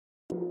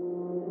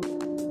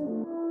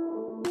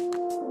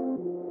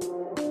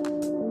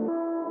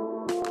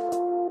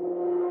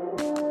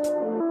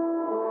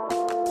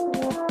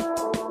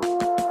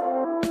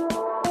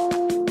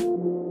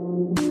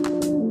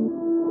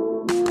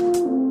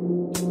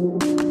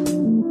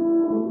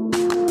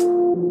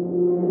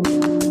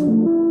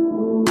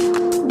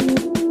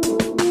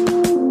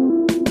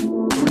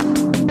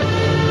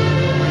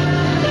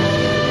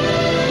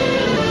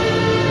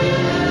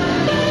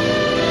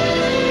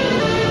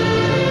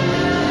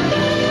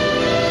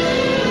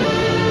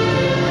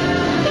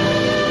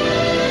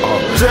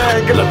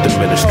Left the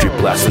ministry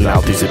blasting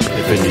out these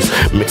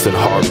epiphanies, mixing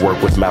hard work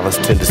with malice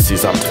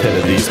tendencies. I'm 10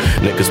 of these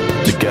niggas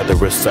put together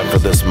except for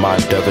this. My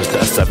endeavors,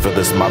 that's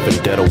effortless. My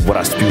vendetta, what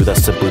I spew,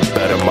 that's simply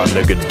better. My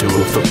nigga do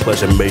it for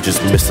pleasure,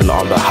 majors missing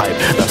on the hype.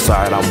 That's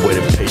alright, I'm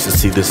waiting patient.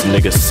 See this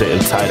nigga sitting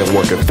tight and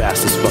working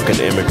fast as fucking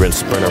immigrant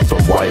sprinter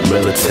from white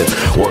militants.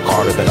 Work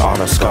harder than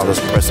honor scholars,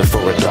 pressing for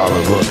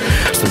 $1. Look,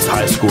 since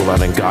high school I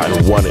done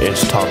gotten 1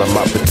 inch taller.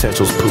 My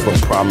potential's proven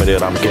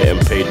prominent. I'm getting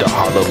paid to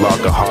holler,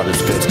 locker hard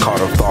as Vince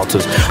Carter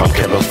falters. I'm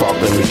Kevin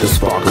Faulkner, meet this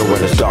Falker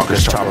in his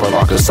darkest chopper,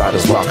 lock inside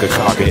his locker,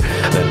 cock it,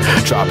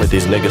 then drop it.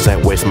 These niggas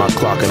ain't waste my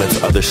clock, and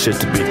it's other shit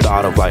to be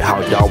thought of, like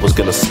how y'all was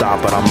gonna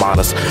stop. But I'm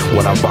honest,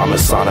 when I vomit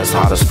sonnets,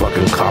 hot as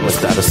fucking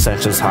comets, that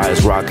ascension's high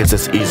as rockets,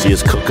 it's easy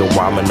as cooking,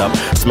 warming up,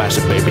 smash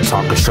it, baby,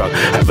 talking truck,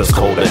 heaven's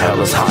cold and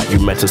hell is hot. You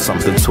mentioned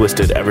something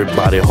twisted,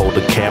 everybody hold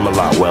a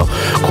Camelot. Well,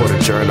 court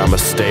adjourned, I'ma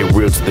stay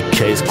real to the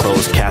case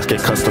closed,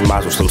 casket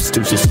customized with some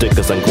Stussy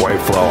stickers and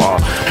great flow.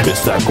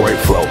 It's that great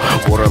flow,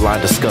 borderline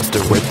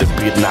disgusted, rape the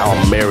beat. Now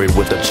I'm married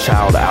with a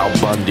child, Al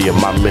Bundy,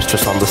 and my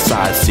mistress on the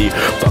side. See,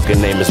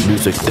 fucking name is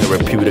music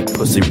therapeutic,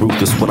 pussy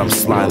ruthless when I'm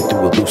sliding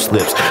through with loose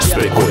lips,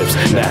 spit quips,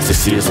 nasty.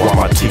 See is why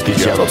my teeth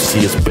is yellow. See,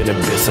 it's been in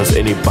business.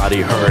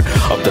 Anybody heard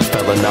of the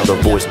fella? Now the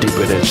voice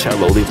deeper than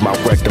cello. Leave my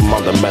rectum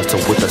on the mental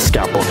with a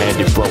scalpel,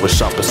 handy flow with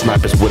sharper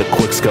snipers with a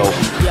quick scope.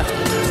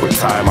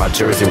 Retire my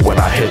jersey when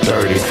I hit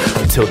 30.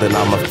 Until then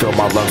I'ma fill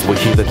my lungs with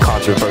heathen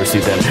controversy.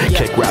 Then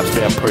kick raps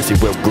Van Persie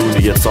with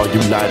Rudy. It's all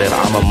united.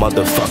 I'm a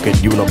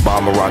motherfucking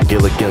Unabomber on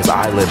Gilligan's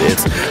Island.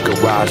 It's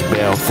garage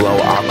band flow,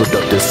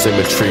 aqueduct and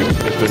symmetry,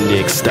 epiphany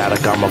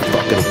ecstatic. I'm a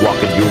fucking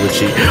walking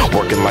eulogy,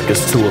 working like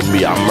it's 2 of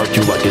me. I murk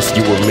you like it's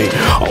you and me.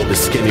 Only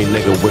skinny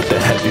nigga with the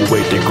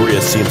heavyweight degree.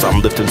 It seems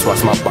I'm lifting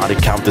twice my body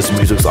count. This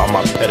music's on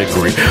my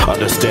pedigree.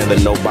 Understand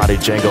that nobody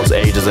Jango's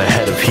age is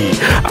ahead of he.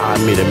 I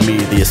mean to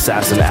me, the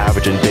assassin,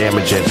 averaging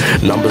damaging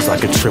numbers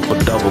like a triple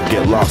double,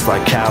 get lost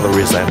like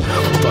calories. And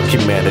fuck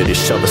humanity,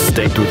 shove a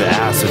stake through the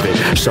ass of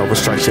it. Shovel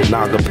strikes your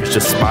noggin, pitch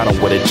your spinal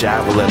with a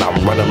javelin.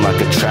 I'm running like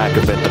a track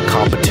event, the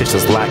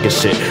competition's lacking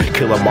shit.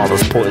 Kill them all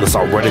is pointless,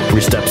 already 3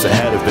 steps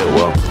ahead of it.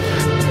 Well,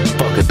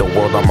 fuck it, the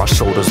world on my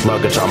shoulders,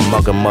 luggage. I'm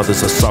mugging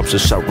mother's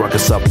assumptions, shut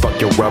ruckus up, fuck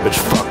your rubbish,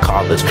 fuck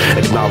college.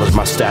 Acknowledge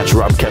my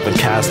stature, I'm Kevin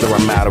Castner,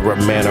 a matter of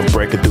man, I'm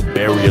breaking through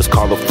barriers,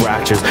 call it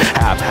fractures.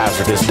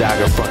 Haphazardous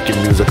dagger, fuck your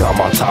music, I'm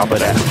on top of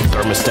that.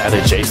 Thermostat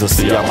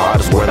adjacency, I'm hot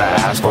as word I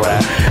ask for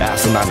that.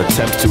 Asinine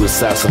attempts to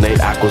assassinate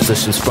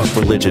acquisitions, fuck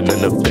religion,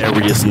 and the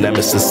various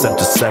nemesis sent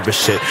to sever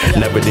shit.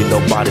 Never need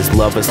nobody's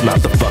love, it's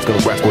not the fucking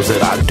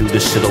requisite. I do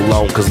this shit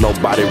alone, cause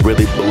nobody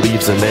really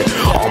believes in it.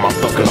 All my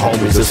fucking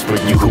homies is for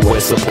you who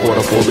ain't support.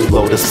 A fully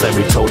loaded,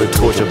 semi-toted,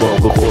 torture,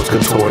 vocal cords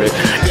contorted.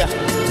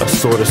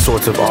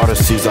 Sorts of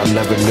artisties I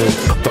never knew.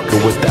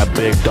 Fucking with that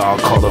big dog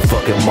called a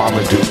fucking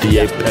Marmaduke. The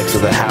apex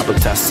of the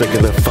habitat, sicker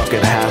than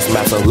fucking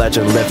hazmats. A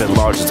legend living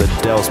large as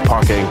Adele's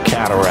parking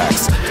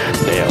cataracts.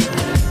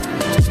 Damn.